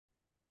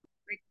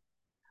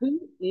Who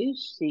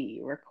is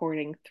she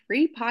recording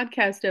three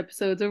podcast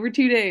episodes over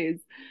 2 days?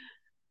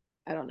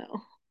 I don't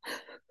know.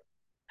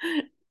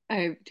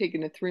 I've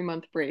taken a 3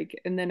 month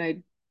break and then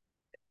I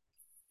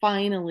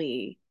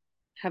finally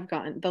have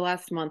gotten the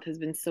last month has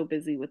been so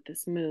busy with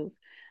this move.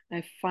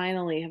 I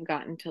finally have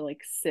gotten to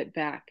like sit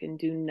back and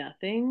do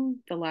nothing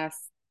the last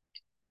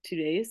 2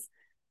 days.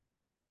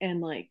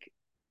 And like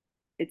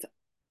it's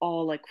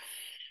all like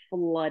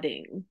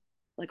flooding,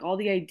 like all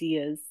the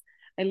ideas.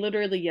 I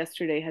literally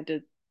yesterday had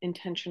to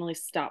intentionally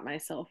stop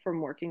myself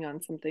from working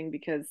on something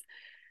because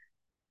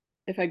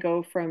if I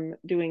go from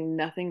doing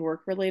nothing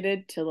work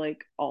related to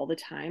like all the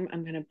time,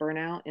 I'm going to burn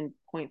out in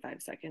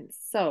 0.5 seconds.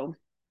 So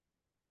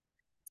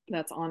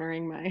that's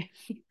honoring my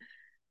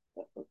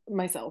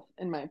myself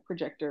and my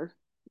projector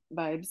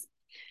vibes.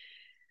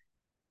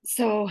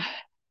 So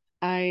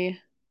I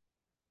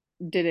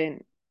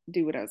didn't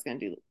do what I was going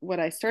to do, what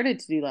I started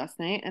to do last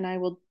night, and I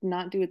will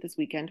not do it this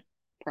weekend.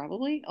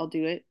 Probably I'll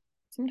do it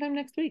sometime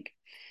next week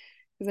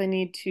because I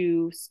need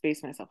to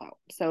space myself out.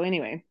 So,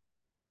 anyway,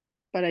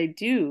 but I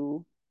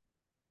do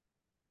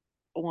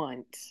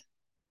want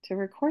to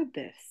record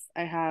this.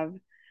 I have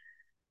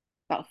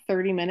about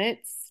 30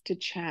 minutes to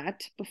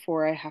chat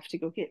before I have to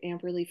go get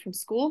Amberly from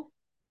school.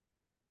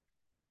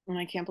 And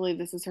I can't believe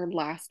this is her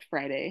last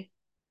Friday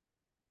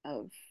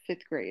of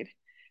fifth grade.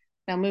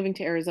 Now, moving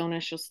to Arizona,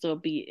 she'll still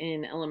be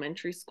in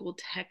elementary school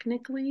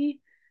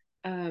technically.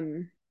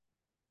 Um,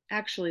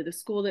 Actually, the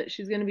school that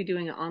she's going to be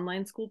doing an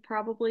online school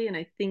probably, and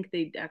I think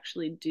they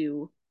actually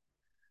do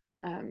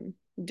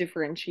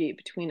differentiate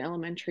between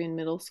elementary and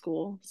middle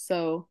school.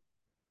 So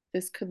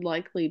this could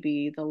likely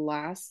be the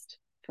last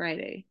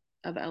Friday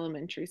of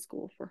elementary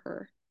school for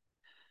her.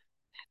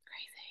 That's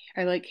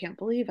crazy. I like can't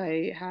believe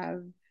I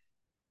have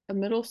a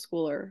middle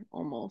schooler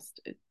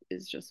almost. It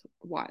is just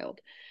wild.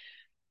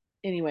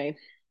 Anyway,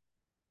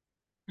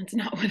 that's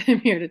not what I'm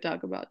here to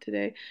talk about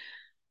today.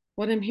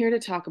 What I'm here to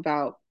talk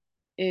about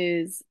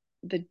is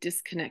the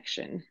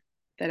disconnection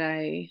that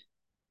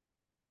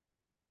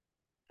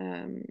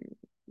um,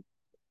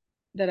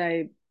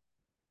 I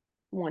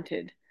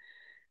wanted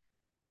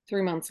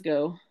 3 months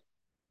ago.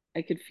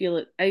 I could feel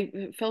it. I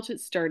felt it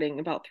starting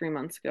about 3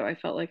 months ago. I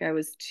felt like I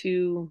was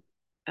too,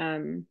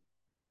 um,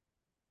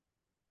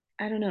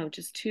 I don't know,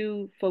 just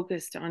too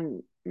focused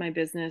on my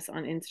business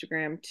on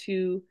Instagram,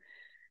 too,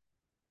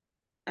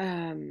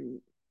 um,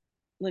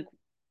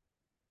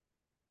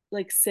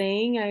 like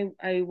saying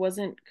I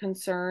wasn't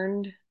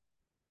concerned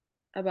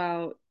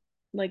about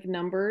like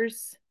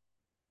numbers,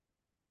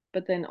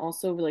 but then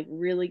also like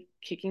really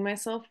kicking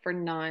myself for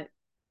not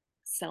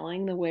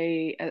selling the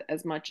way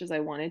as much as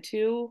I wanted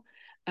to.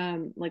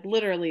 Like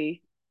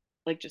literally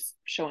like just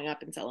showing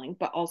up and selling,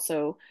 but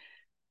also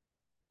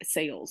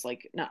sales,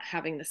 like not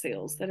having the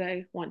sales that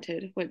I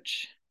wanted,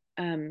 which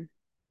um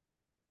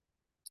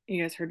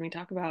you guys heard me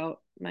talk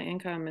about my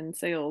income and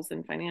sales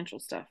and financial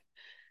stuff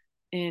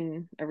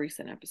in a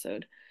recent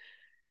episode.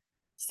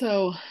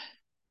 So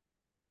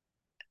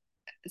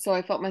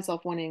I felt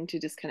myself wanting to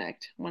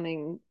disconnect,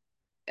 wanting,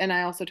 and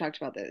I also talked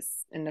about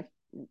this in a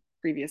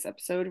previous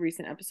episode,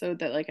 recent episode,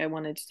 that like I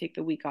wanted to take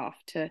the week off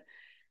to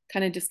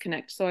kind of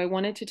disconnect. So I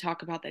wanted to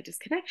talk about that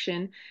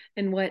disconnection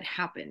and what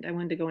happened. I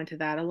wanted to go into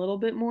that a little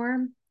bit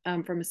more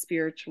from a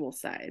spiritual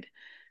side.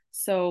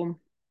 So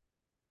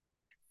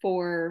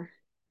for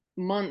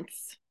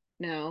months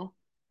now,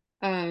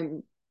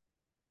 um,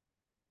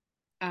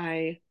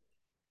 I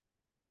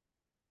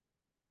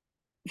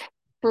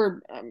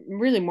for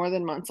really more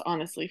than months,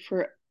 honestly,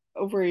 for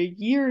over a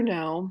year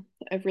now,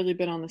 I've really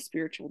been on the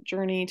spiritual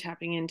journey,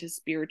 tapping into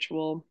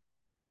spiritual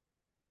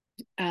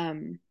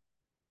um,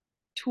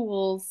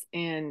 tools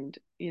and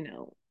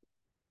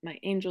my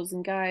angels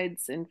and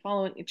guides and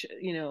following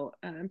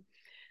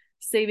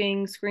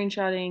saving,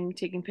 screenshotting,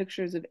 taking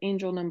pictures of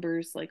angel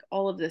numbers, like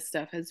all of this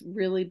stuff has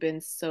really been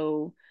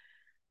so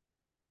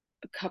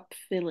cup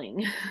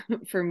filling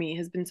for me,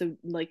 has been so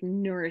like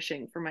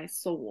nourishing for my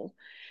soul.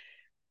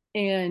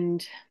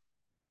 And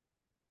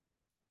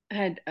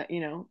had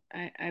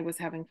I was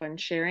having fun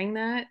sharing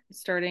that,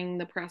 starting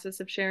the process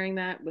of sharing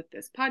that with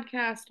this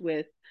podcast,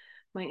 with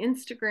my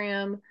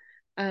Instagram.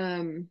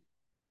 um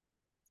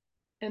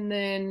and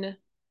then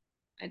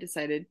I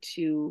decided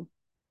to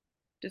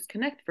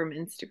disconnect from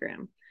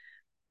Instagram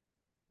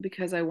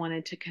because I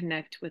wanted to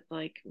connect with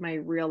like my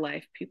real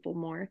life people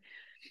more.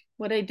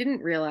 What I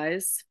didn't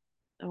realize,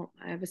 oh,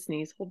 I have a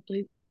sneeze, hold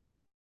please.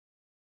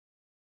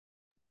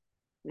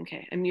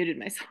 Okay, I muted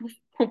myself.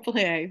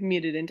 Hopefully I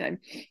muted in time.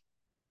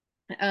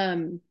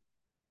 um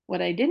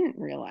what I didn't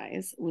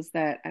realize was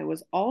that I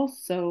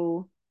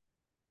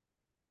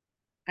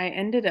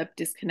ended up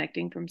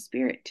disconnecting from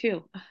spirit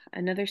too. Ugh,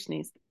 another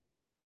sneeze.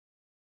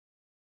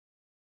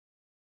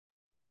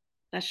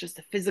 That's just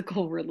a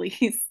physical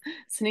release.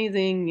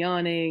 Sneezing,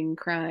 yawning,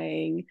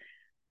 crying,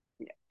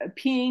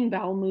 peeing,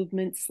 bowel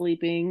movements,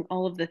 sleeping,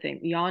 all of the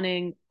things.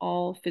 Yawning,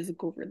 all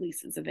physical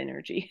releases of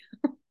energy.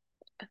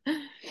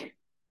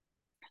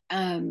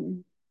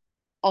 um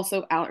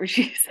Also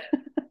allergies.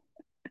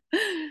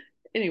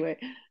 Anyway,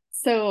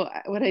 So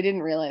what I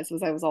didn't realize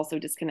was I was also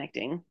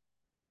disconnecting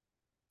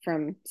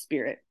from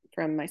spirit,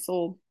 from my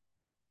soul.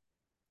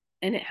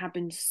 And it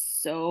happened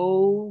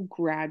so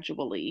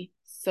gradually.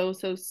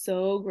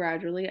 So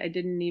gradually. I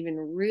didn't even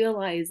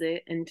realize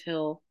it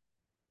until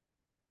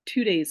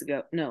 2 days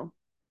ago. No,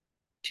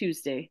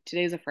 Tuesday.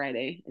 Today's a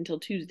Friday. Until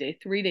Tuesday,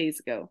 3 days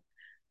ago,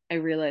 I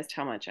realized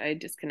how much I had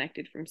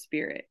disconnected from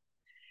spirit.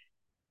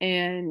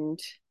 And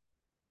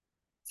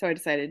so I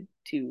decided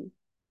to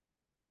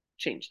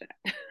change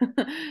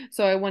that.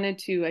 So I wanted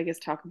to, I guess,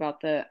 talk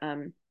about the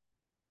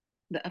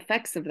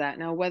effects of that.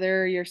 Now,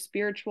 whether you're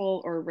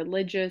spiritual or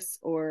religious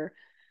or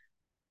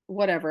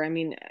whatever, I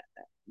mean,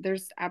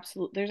 there's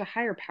a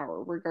higher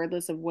power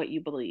regardless of what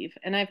you believe.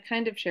 And I've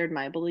kind of shared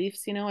my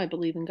beliefs. I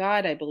believe in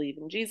God, I believe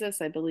in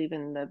Jesus, I believe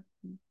in the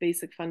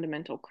basic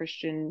fundamental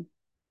Christian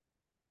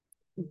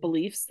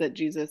beliefs that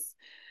Jesus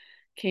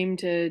came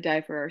to die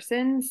for our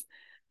sins,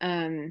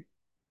 um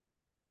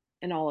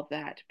and all of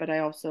that. But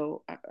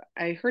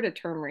I heard a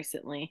term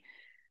recently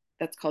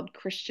that's called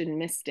Christian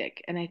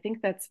mystic, and I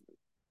think that's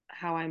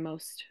how I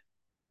most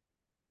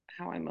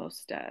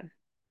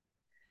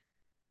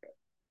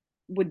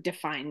would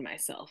define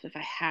myself. If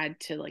I had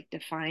to like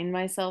define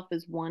myself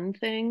as one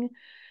thing,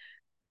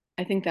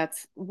 I think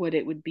that's what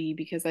it would be,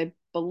 because I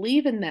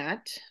believe in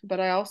that, but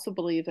I also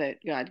believe that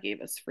God gave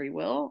us free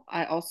will.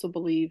 I also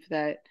believe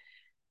that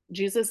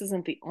Jesus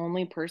isn't the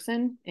only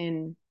person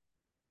in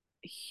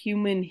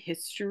human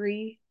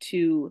history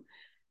to,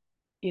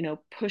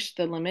 push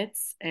the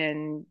limits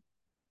and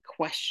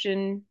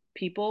question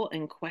people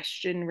and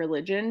question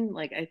religion.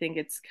 Like, I think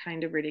it's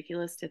kind of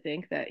ridiculous to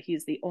think that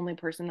he's the only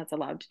person that's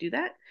allowed to do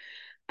that.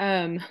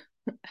 Um,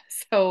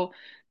 so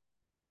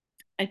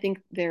I think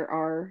there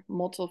are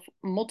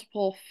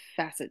multiple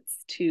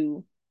facets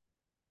to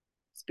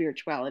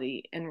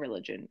spirituality and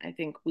religion. I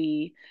think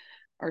we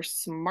are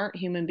smart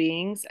human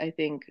beings. I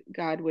think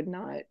God would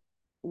not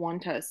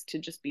want us to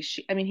just be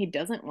sheep. I mean, he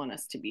doesn't want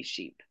us to be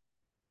sheep,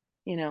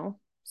 you know?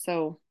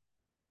 So,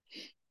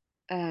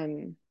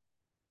 um,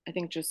 I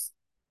think just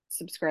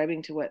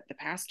subscribing to what the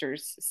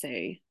pastors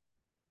say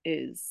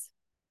is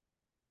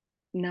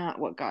not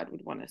what God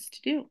would want us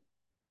to do.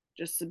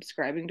 Just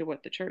subscribing to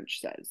what the church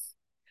says.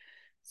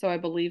 So I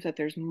believe that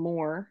there's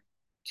more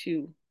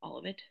to all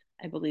of it.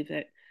 I believe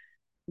that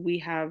we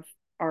have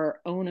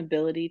our own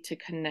ability to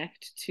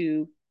connect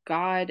to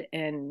God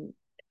and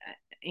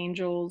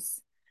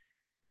angels,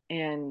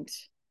 and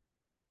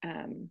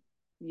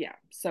yeah.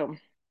 So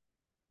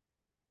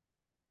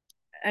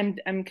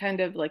I'm kind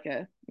of like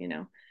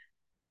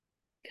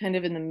kind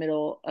of in the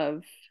middle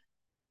of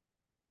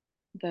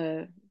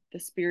the the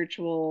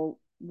spiritual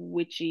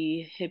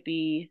witchy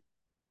hippie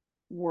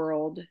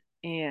world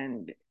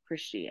and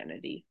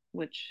Christianity,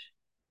 which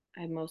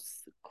I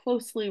most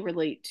closely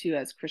relate to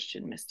as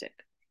Christian mystic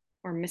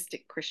or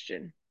mystic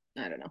Christian.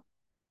 I don't know.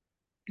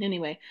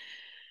 Anyway,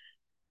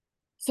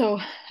 so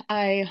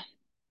I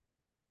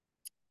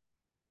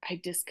I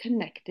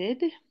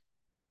disconnected.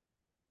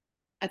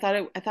 I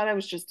thought I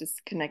was just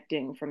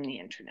disconnecting from the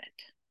internet.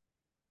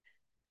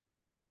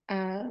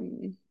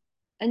 Um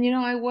and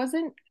I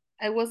wasn't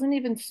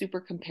even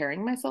super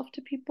comparing myself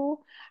to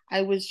people.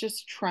 I was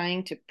just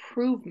trying to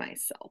prove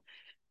myself.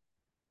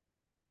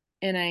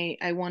 And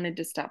I wanted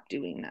to stop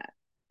doing that.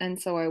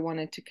 And so I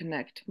wanted to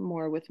connect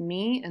more with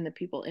me and the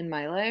people in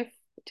my life,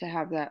 to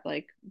have that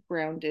like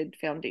grounded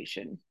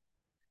foundation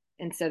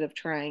instead of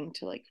trying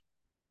to like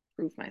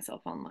prove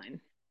myself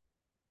online.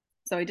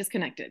 So I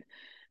disconnected.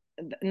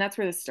 And that's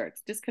where this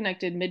starts.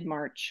 Disconnected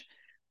mid-March.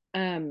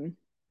 Um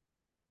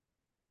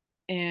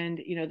and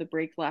the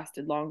break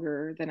lasted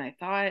longer than I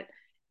thought.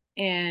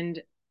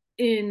 And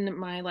in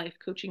my life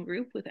coaching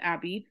group with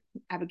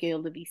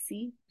Abigail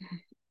Levisi,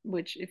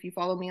 which if you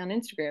follow me on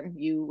Instagram,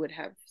 you would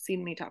have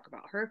seen me talk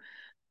about her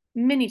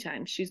many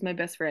times. She's my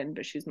best friend,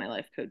 but she's my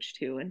life coach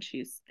too, and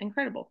she's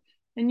incredible.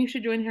 And you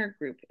should join her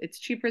group. It's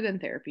cheaper than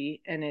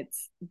therapy, and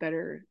it's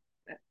better.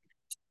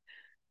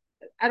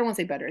 I don't want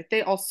to say better.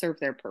 They all serve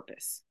their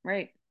purpose,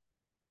 right?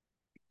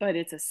 But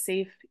it's a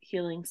safe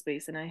healing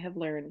space. And I have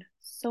learned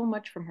so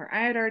much from her.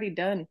 I had already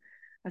done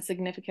a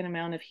significant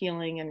amount of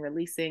healing and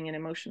releasing and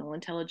emotional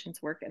intelligence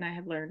work. And I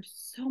have learned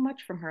so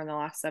much from her in the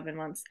last 7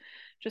 months.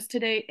 Just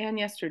today and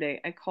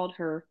yesterday, I called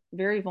her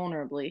very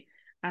vulnerably,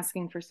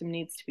 asking for some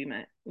needs to be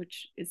met,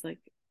 which is like,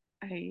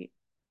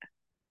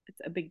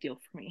 it's a big deal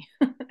for me.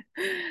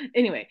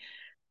 Anyway,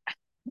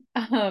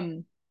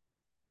 um,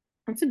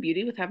 that's the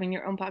beauty with having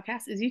your own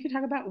podcast, is you can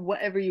talk about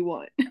whatever you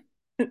want.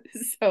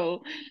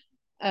 So,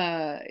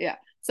 yeah.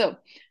 So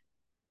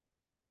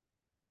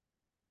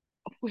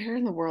where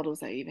in the world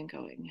was I even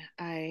going?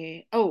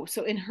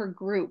 So in her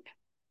group,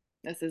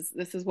 this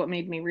is what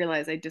made me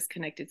realize I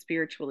disconnected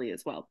spiritually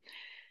as well.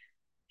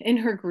 In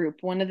her group,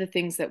 one of the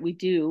things that we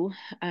do,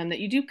 that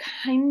you do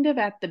kind of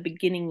at the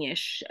beginning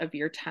ish of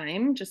your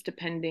time, just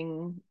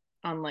depending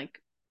on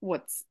like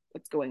what's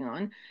going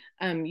on,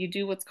 you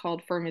do what's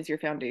called firm is your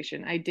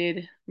foundation. I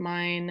did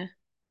mine,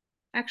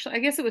 actually, I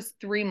guess it was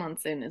 3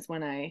 months in is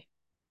when I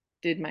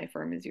did my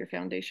firm is your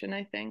foundation,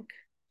 I think.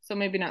 So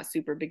maybe not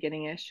super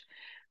beginning-ish.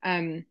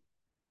 Um,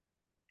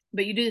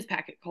 but you do this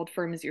packet called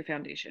Firm is Your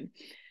Foundation.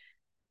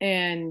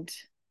 And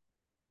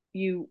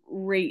you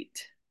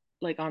rate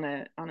like on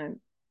a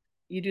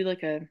you do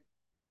like a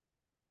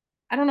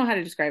I don't know how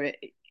to describe it.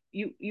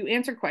 You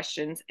answer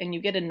questions and you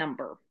get a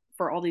number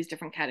for all these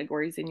different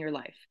categories in your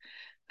life.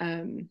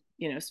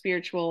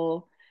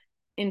 Spiritual,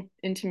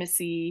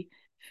 intimacy,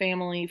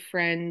 family,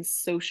 friends,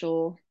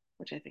 social,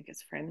 which I think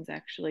is friends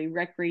actually,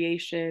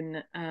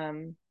 recreation,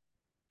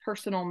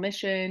 personal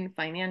mission,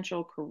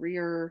 financial,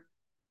 career.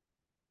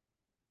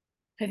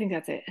 I think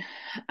that's it.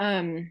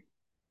 Um,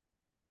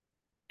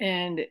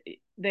 and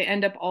they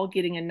end up all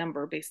getting a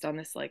number based on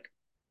this like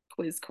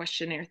quiz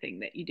questionnaire thing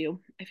that you do.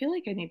 I feel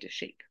like I need to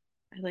shake.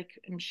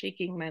 I'm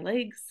shaking my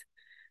legs,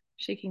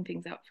 shaking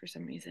things out for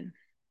some reason.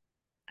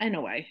 I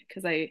know why,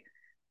 because I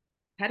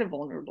had a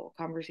vulnerable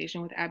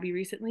conversation with Abby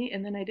recently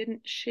and then I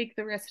didn't shake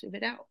the rest of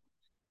it out.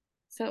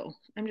 So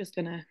I'm just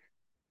gonna,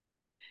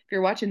 if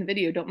you're watching the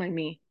video, don't mind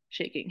me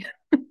shaking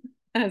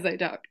as I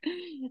talk.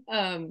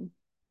 Um,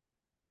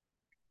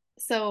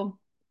 so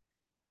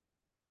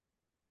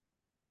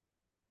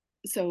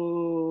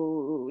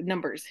so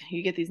numbers,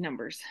 you get these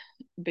numbers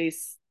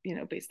based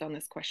on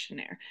this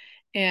questionnaire.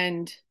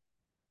 And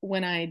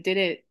when I did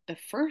it the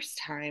first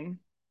time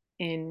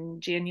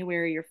in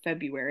January or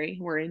February,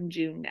 we're in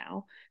June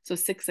now, so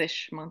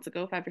 6-ish months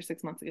ago, 5 or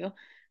 6 months ago,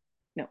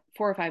 no,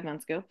 4 or 5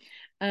 months ago,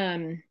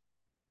 um,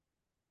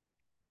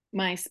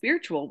 my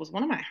spiritual was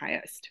one of my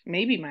highest,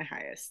 maybe my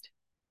highest.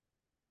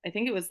 I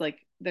think it was like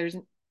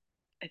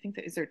I think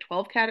that is there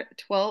 12,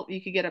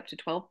 you could get up to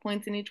 12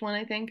 points in each one,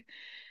 I think,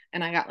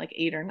 and I got like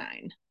 8 or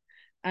 9.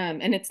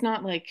 And it's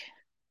not like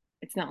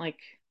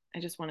I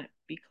just want to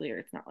be clear.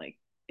 It's not like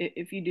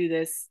if you do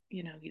this,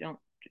 you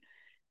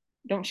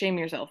don't shame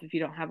yourself if you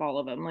don't have all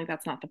of them. Like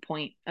that's not the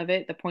point of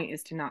it. The point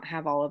is to not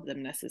have all of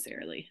them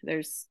necessarily.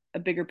 There's a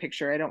bigger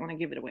picture. I don't want to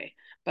give it away.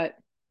 But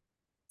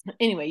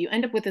anyway, you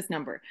end up with this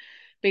number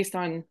based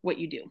on what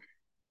you do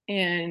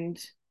and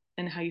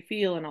how you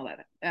feel and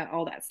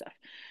all that stuff.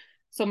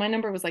 So my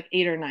number was like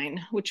 8 or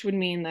 9, which would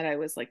mean that I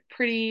was like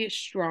pretty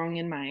strong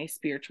in my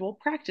spiritual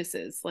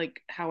practices,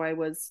 like how I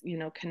was,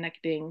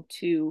 connecting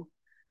to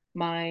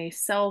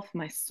myself,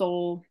 my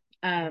soul,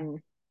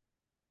 and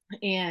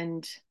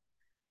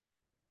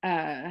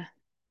uh,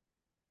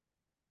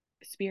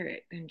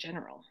 spirit in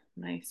general,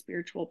 my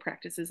spiritual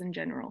practices in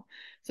general.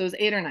 So it was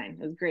 8 or 9.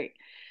 It was great.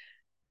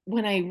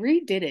 When I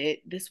redid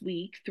it this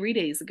week, 3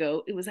 days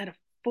ago, it was at a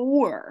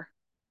 4.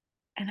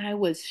 And I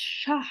was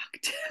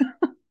shocked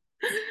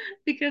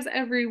because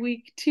every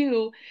week,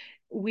 too,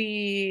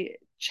 we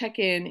check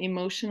in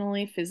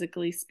emotionally,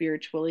 physically,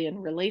 spiritually, and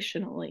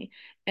relationally.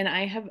 And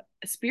I have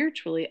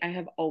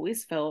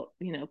always felt,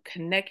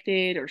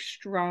 connected or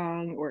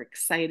strong or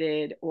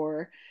excited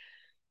or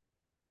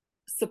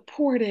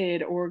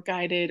supported or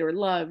guided or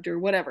loved or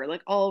whatever,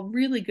 like all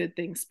really good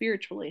things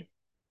spiritually.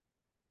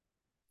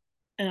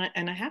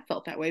 And I have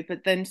felt that way,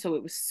 but then so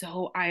it was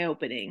so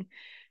eye-opening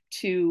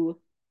to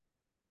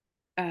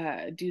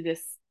do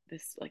this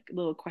like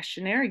little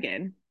questionnaire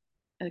again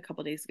a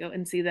couple days ago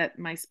and see that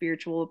my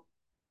spiritual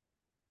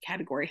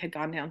category had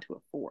gone down to a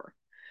 4,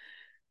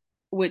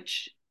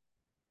 which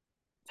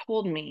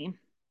told me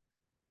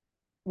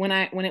when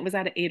it was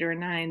at an 8 or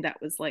 9,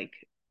 that was like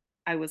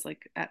I was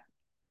like at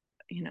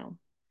you know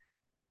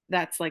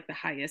that's like the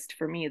highest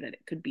for me that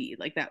it could be.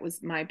 Like that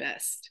was my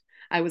best.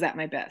 I was at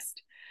my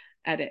best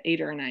at an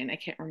 8 or 9. I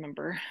can't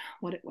remember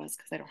what it was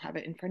because I don't have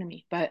it in front of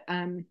me. But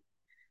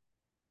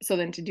so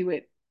then to do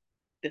it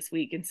this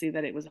week and see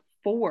that it was a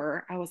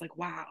 4, I was like,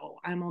 wow,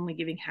 I'm only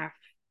giving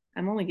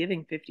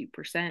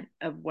 50%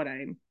 of what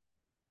I'm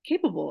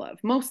capable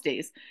of most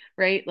days,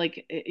 right?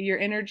 Like your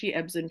energy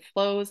ebbs and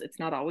flows. It's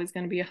not always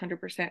going to be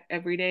 100%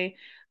 every day,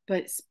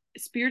 but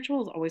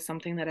spiritual is always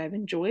something that I've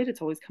enjoyed.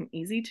 It's always come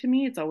easy to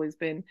me. It's always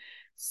been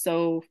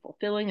so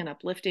fulfilling and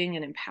uplifting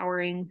and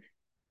empowering,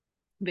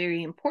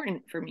 very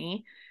important for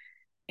me.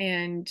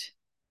 And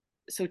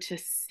so to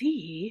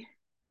see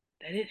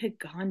that it had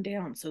gone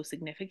down so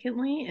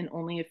significantly in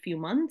only a few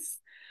months,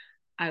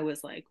 I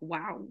was like,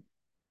 wow,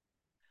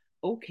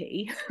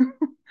 okay.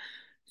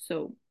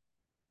 So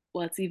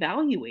let's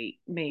evaluate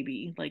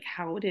maybe like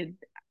how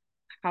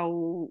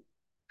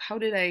how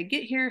did I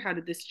get here? How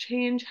did this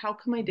change? How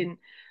come I didn't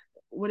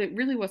what it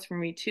really was for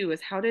me too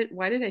is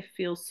why did I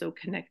feel so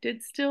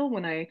connected still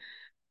when I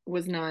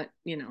was not,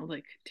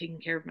 like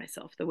taking care of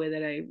myself the way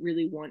that I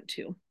really want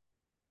to.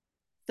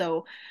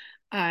 So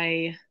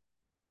I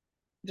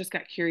just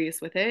got curious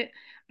with it.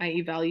 I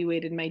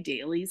evaluated my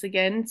dailies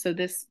again. So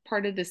this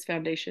part of this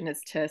foundation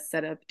is to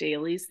set up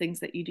dailies, things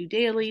that you do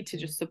daily to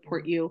just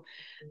support you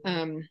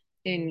um,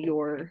 in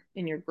your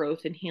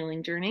growth and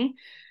healing journey.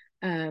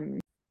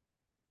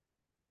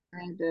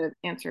 I had to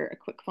answer a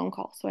quick phone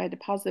call, so I had to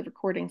pause the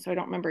recording. So I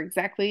don't remember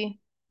exactly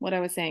what I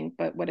was saying,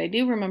 but what I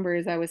do remember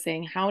is I was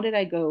saying, how did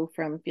I go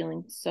from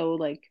feeling so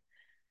like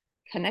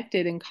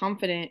connected and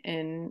confident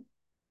and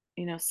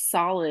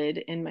solid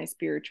in my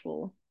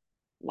spiritual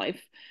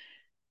life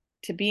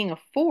to being a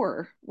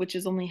 4, which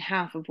is only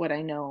half of what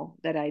I know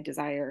that I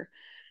desire.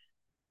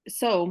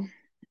 So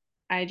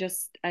I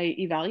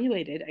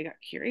evaluated, I got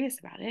curious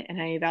about it,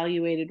 and I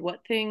evaluated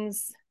what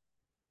things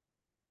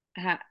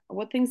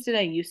did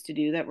I used to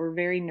do that were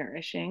very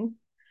nourishing.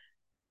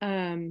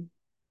 Um,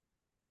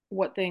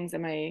 what things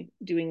am I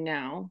doing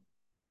now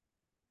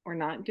or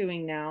not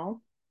doing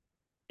now?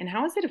 And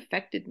how has it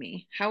affected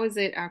me? How is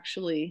it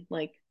actually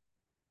like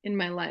in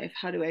my life?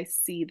 How do I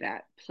see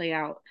that play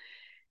out?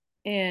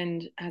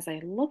 And as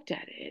I looked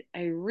at it,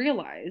 I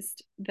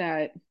realized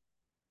that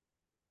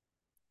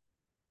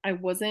I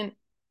wasn't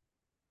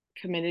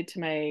committed to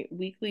my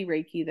weekly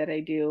Reiki that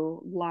I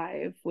do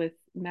live with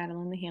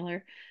Madeline the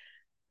Healer.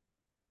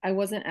 I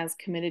wasn't as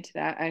committed to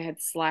that. I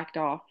had slacked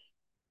off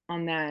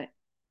on that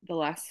the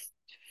last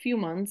few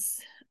months,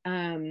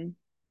 um,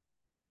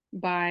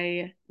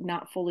 by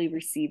not fully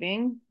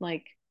receiving,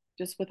 like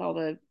just with all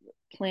the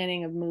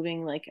planning of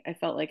moving, like I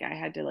felt like I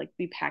had to like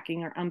be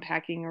packing or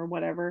unpacking or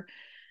whatever,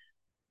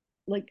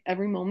 like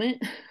every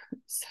moment.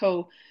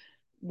 So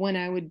when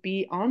I would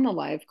be on the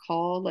live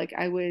call, like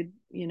I would,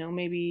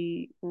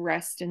 maybe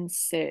rest and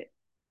sit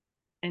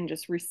and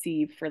just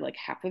receive for like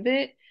half of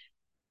it.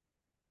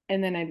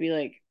 And then I'd be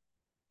like,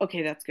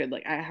 okay, that's good.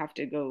 Like I have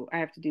to go, I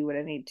have to do what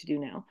I need to do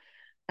now.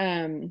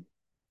 Um,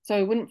 so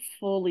I wouldn't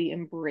fully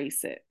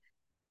embrace it.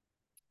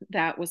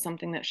 That was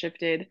something that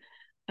shifted.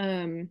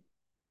 Um,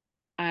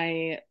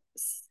 I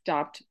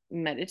stopped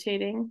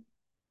meditating,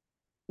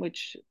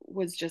 which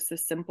was just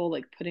as simple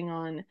like putting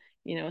on,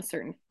 a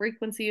certain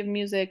frequency of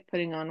music,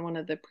 putting on one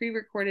of the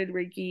pre-recorded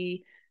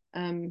Reiki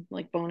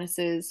like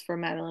bonuses for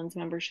Madeline's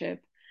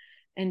membership,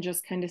 and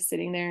just kind of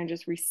sitting there and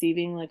just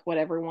receiving like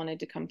whatever wanted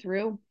to come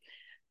through.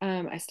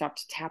 I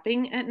stopped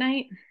tapping at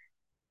night.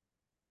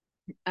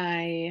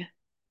 I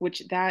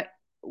which that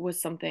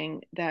was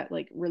something that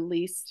like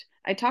released.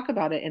 I talk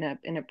about it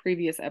in a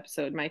previous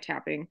episode, my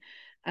tapping.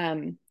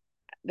 Um,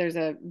 there's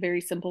a very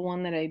simple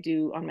one that I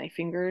do on my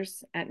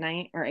fingers at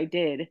night, or I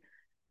did.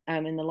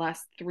 In the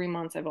last 3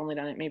 months, I've only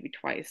done it maybe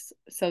twice.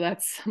 So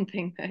that's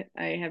something that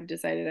I have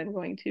decided I'm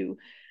going to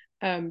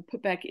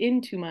put back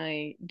into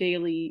my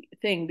daily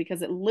thing,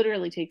 because it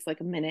literally takes like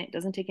a minute, it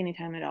doesn't take any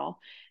time at all.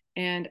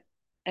 And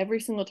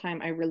every single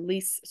time I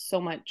release so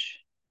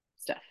much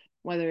stuff,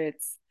 whether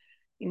it's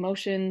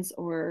emotions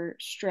or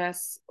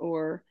stress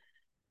or,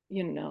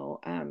 you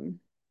know,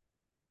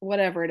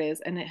 whatever it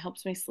is, and it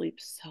helps me sleep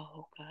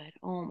so good.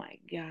 Oh my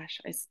gosh.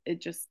 I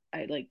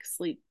like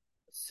sleep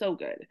so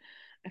good.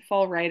 I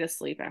fall right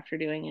asleep after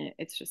doing it.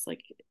 It's just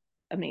like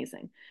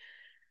amazing.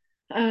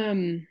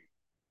 Um,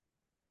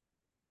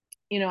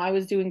 I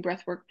was doing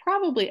breath work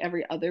probably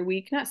every other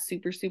week, not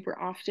super, super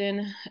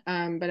often.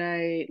 But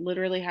I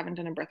literally haven't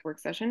done a breath work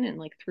session in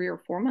like 3 or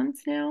 4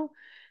 months now.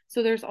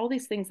 So there's all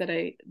these things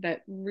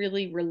that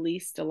really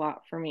released a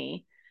lot for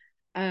me.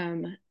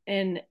 And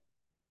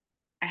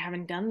I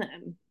haven't done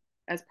them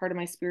as part of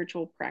my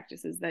spiritual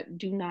practices that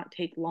do not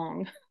take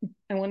long.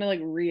 I want to like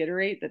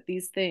reiterate that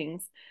these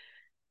things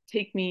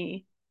take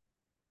me,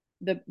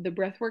 the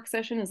breath work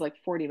session is like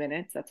 40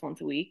 minutes, that's once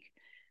a week.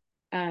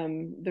 The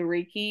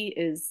Reiki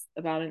is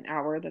about an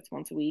hour, that's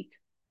once a week.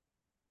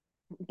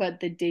 But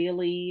the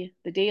daily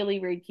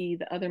Reiki,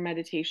 the other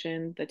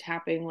meditation, the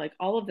tapping, like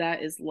all of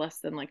that is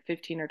less than like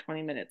 15 or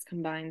 20 minutes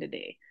combined a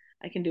day.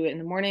 I can do it in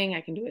the morning,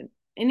 I can do it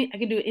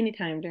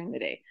anytime during the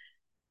day.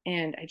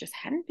 And I just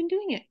hadn't been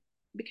doing it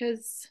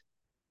because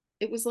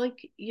it was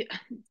like, yeah,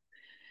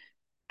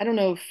 I don't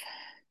know if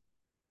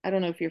I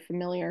don't know if you're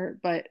familiar,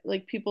 but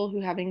like people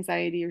who have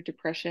anxiety or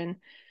depression,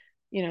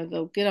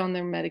 they'll get on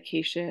their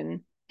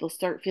medication, they'll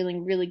start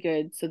feeling really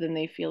good. So then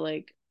they feel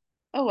like,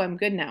 oh, I'm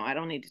good now. I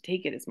don't need to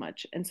take it as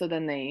much. And so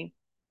then they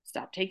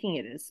stop taking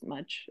it as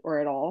much or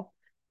at all.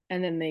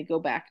 And then they go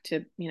back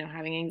to,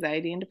 having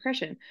anxiety and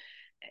depression.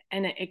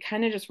 And it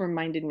kind of just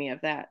reminded me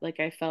of that.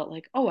 Like I felt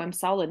like, oh, I'm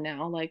solid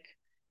now. Like,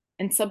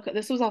 and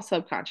this was all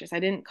subconscious.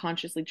 I didn't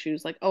consciously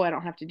choose like, oh, I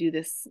don't have to do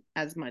this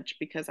as much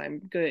because I'm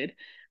good,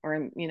 or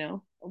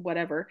I'm,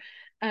 whatever.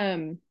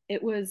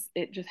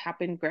 It just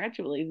happened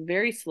gradually,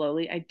 very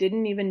slowly. I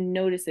didn't even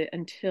notice it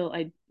until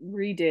I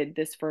redid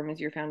this Firm as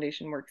Your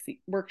Foundation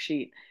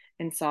worksheet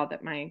and saw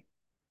that my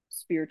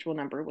spiritual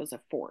number was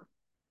a 4.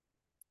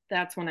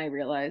 That's when I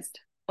realized,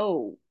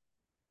 oh,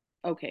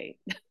 okay.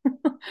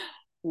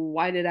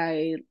 Why did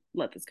I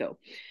let this go?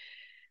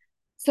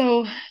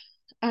 So,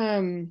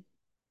 um,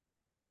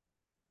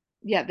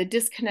 yeah, the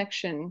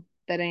disconnection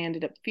that I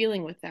ended up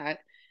feeling with that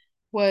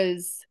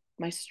was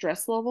my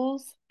stress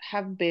levels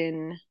have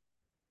been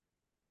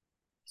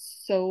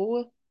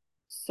so,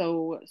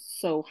 so,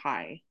 so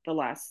high the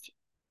last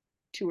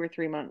 2 or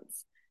 3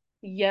 months.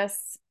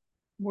 Yes,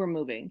 we're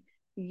moving.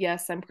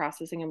 Yes, I'm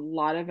processing a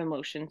lot of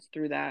emotions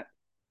through that.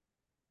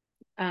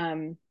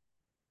 Um,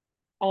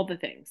 all the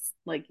things.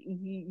 Like,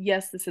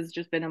 yes, this has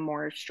just been a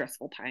more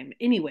stressful time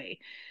anyway.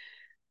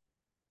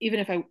 Even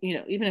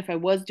if I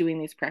was doing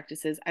these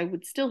practices, I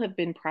would still have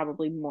been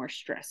probably more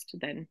stressed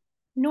than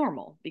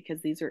normal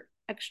because these are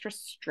extra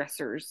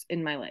stressors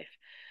in my life.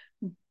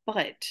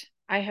 But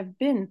I have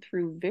been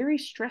through very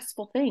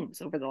stressful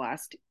things over the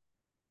last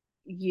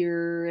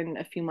year and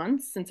a few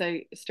months since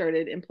I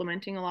started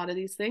implementing a lot of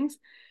these things.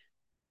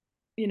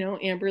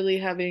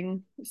 Amberly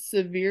having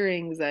severe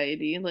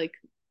anxiety, like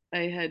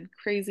I had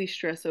crazy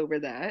stress over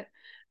that.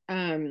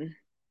 And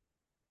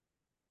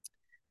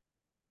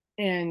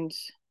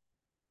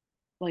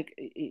like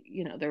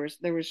there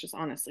was just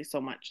honestly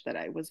so much that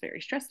I was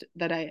very stressed,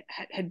 that I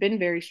had been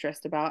very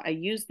stressed about. I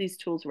used these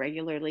tools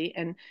regularly,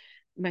 and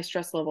my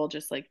stress level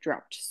just like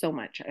dropped so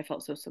much. I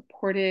felt so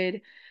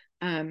supported.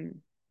 um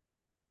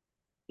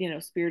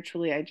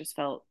Spiritually, I just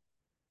felt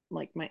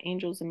like my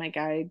angels and my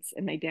guides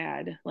and my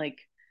dad, like,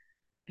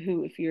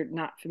 who, if you're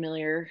not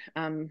familiar,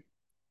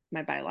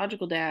 my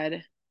biological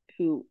dad,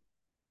 who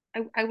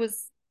I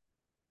was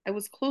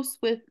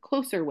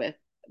closer with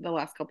the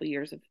last couple of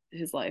years of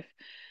his life.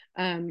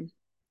 um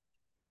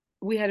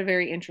we had a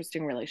very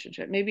interesting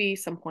relationship. Maybe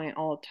some point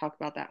I'll talk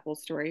about that whole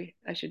story.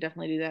 I should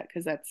definitely do that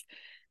because that's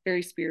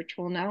very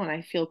spiritual now, and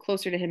I feel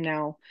closer to him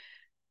now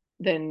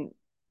than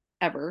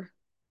ever,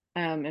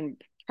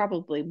 and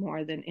probably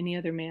more than any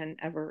other man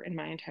ever in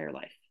my entire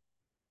life.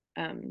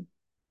 Um,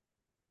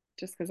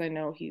 just because I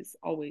know he's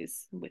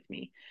always with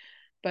me.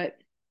 But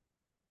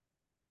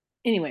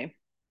anyway,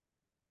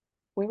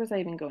 where was I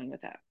even going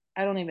with that?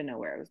 I don't even know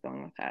where I was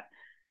going with that.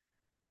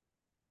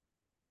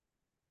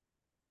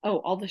 Oh,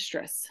 all the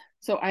stress.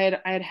 So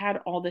I had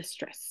all this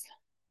stress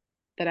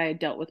that I had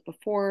dealt with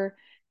before,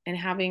 and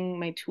having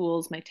my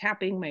tools, my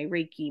tapping, my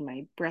Reiki,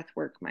 my breath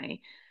work, my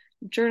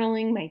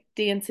journaling, my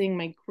dancing,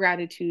 my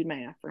gratitude,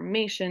 my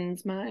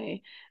affirmations,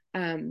 my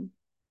um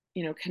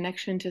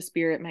connection to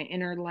spirit, my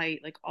inner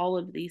light, like all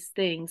of these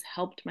things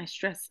helped my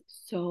stress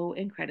so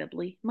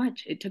incredibly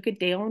much. It took it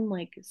down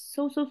like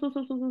so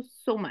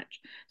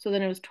much. So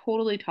then it was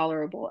totally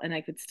tolerable, and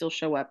I could still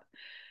show up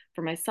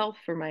for myself,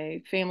 for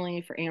my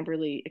family, for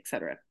Amberly,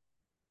 etc.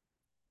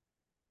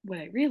 What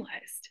I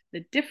realized,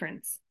 the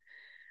difference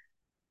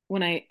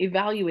when I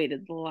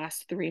evaluated the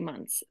last 3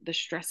 months, the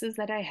stresses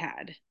that I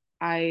had,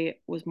 I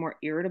was more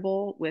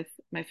irritable with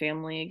my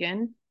family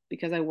again,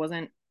 because I was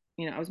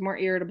more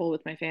irritable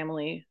with my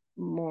family,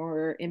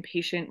 more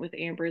impatient with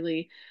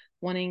Amberly,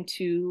 wanting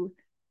to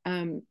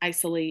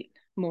isolate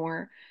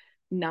more,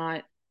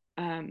 not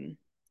um,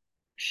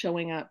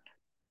 showing up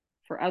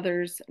for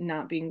others,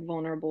 not being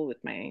vulnerable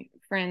with my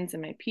friends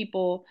and my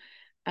people.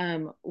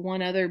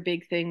 One other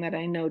big thing that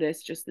I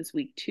noticed just this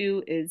week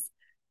too is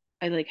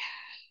I like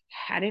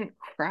hadn't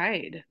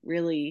cried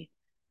really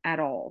at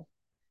all,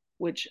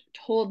 which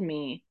told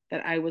me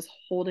that I was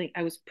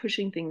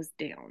pushing things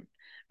down.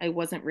 I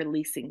wasn't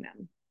releasing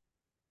them,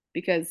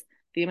 because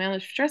the amount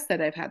of stress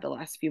that I've had the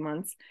last few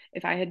months,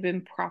 if I had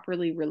been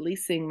properly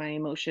releasing my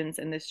emotions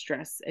and this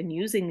stress and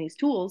using these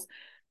tools,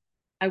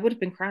 I would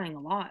have been crying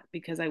a lot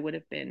because I would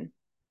have been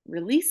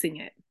releasing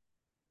it,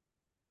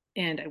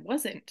 and I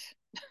wasn't.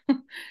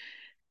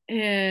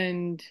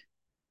 And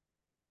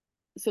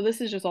so this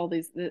is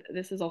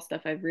all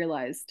stuff I've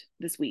realized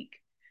this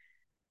week,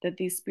 that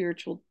these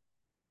spiritual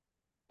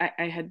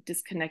I had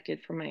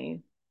disconnected from my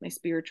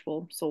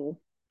spiritual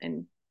soul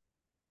and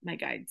my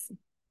guides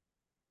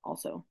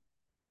also.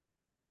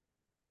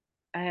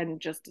 I hadn't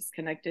just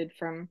disconnected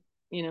from,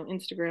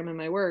 Instagram and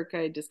my work.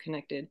 I had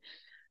disconnected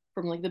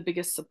from like the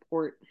biggest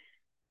support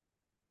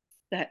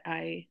that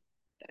I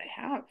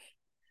have.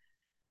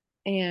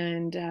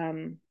 And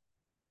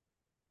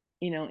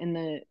in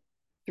the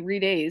 3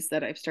 days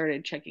that I've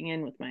started checking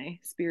in with my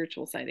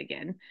spiritual side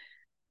again,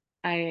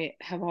 I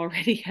have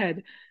already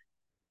had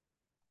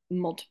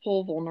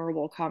multiple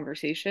vulnerable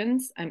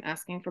conversations. I'm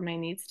asking for my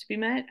needs to be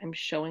met. I'm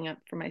showing up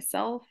for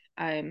myself.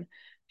 I'm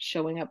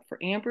showing up for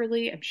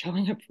Amberly. I'm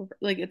showing up for,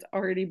 like,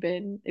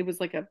 it was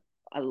like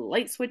a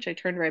light switch I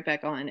turned right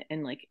back on,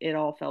 and like it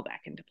all fell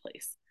back into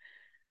place.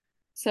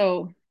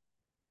 So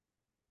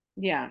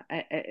yeah,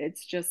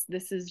 it's just,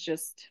 this is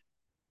just,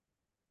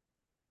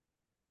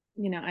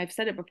 I've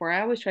said it before.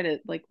 I always try to,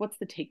 like, what's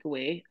the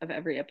takeaway of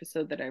every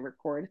episode that I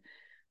record?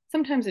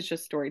 Sometimes it's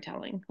just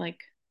storytelling. Like,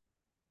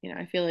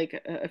 I feel like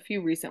a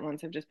few recent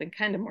ones have just been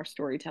kind of more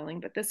storytelling,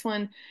 but this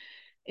one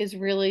is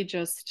really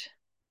just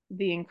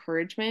the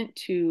encouragement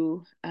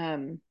to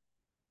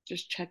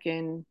just check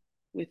in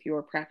with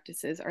your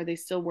practices. Are they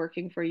still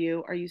working for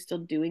you? Are you still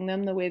doing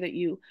them the way that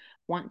you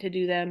want to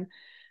do them?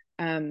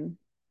 Um,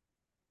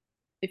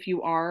 if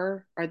you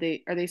are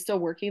they still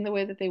working the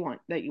way that you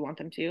want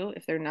them to?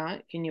 If they're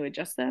not, can you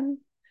adjust them?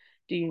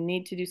 Do you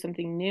need to do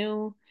something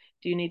new?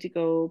 Do you need to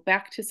go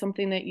back to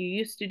something that you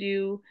used to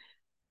do?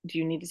 Do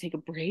you need to take a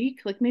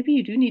break? Like, maybe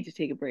you do need to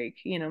take a break.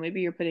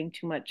 Maybe you're putting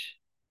too much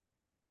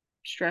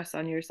stress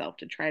on yourself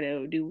to try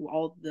to do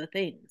all the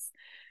things.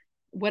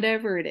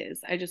 Whatever it is,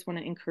 I just want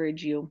to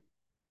encourage you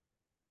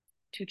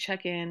to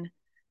check in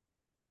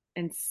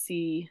and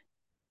see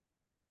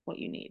what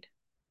you need,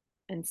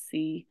 and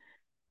see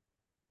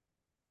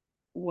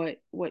what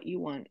you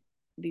want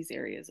these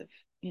areas of,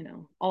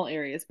 all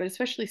areas, but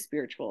especially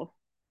spiritual.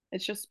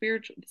 It's just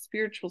spiritual. The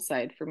spiritual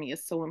side for me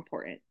is so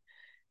important.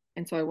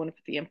 And so I want to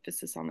put the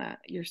emphasis on that.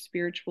 Your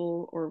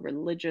spiritual or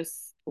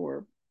religious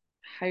or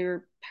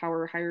higher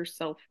power, higher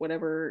self,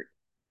 whatever,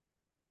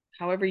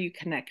 however you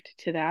connect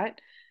to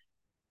that.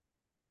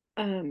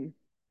 Um,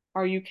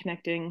 are you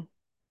connecting?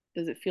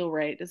 Does it feel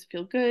right? Does it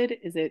feel good?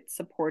 Is it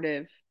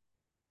supportive?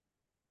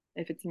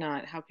 If it's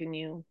not, how can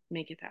you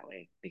make it that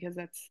way? Because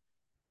that's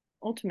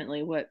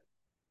ultimately what,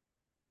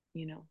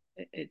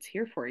 it's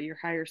here for. Your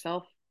higher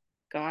self,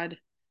 God,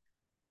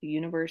 the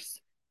universe,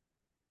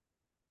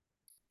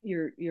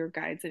 your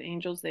guides and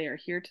angels, they are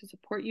here to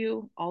support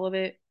you, all of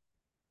it.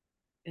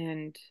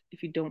 And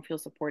if you don't feel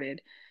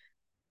supported,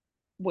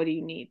 what do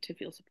you need to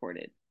feel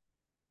supported?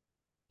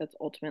 That's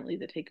ultimately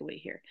the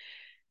takeaway here.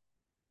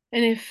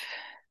 And if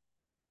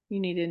you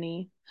need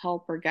any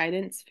help or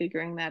guidance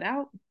figuring that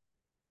out,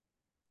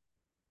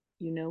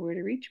 you know where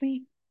to reach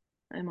me.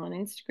 I'm on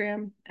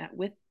Instagram at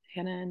with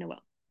Hannah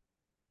Noel.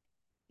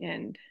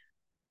 And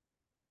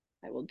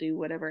I will do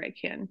whatever I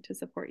can to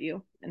support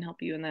you and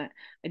help you in that.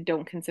 I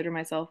don't consider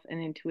myself an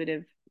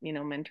intuitive,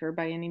 mentor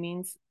by any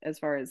means, as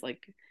far as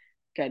like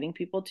guiding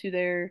people to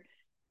their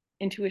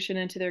intuition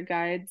and to their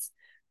guides,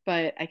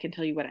 but I can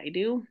tell you what I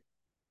do,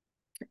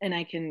 and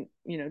I can,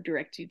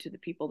 direct you to the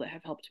people that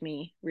have helped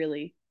me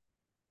really,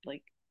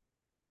 like,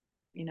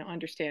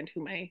 understand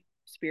who my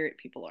spirit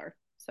people are.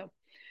 So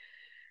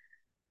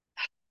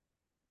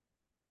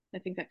I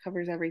think that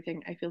covers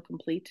everything. I feel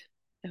complete.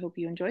 I hope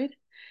you enjoyed,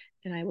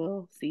 and I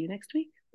will see you next week.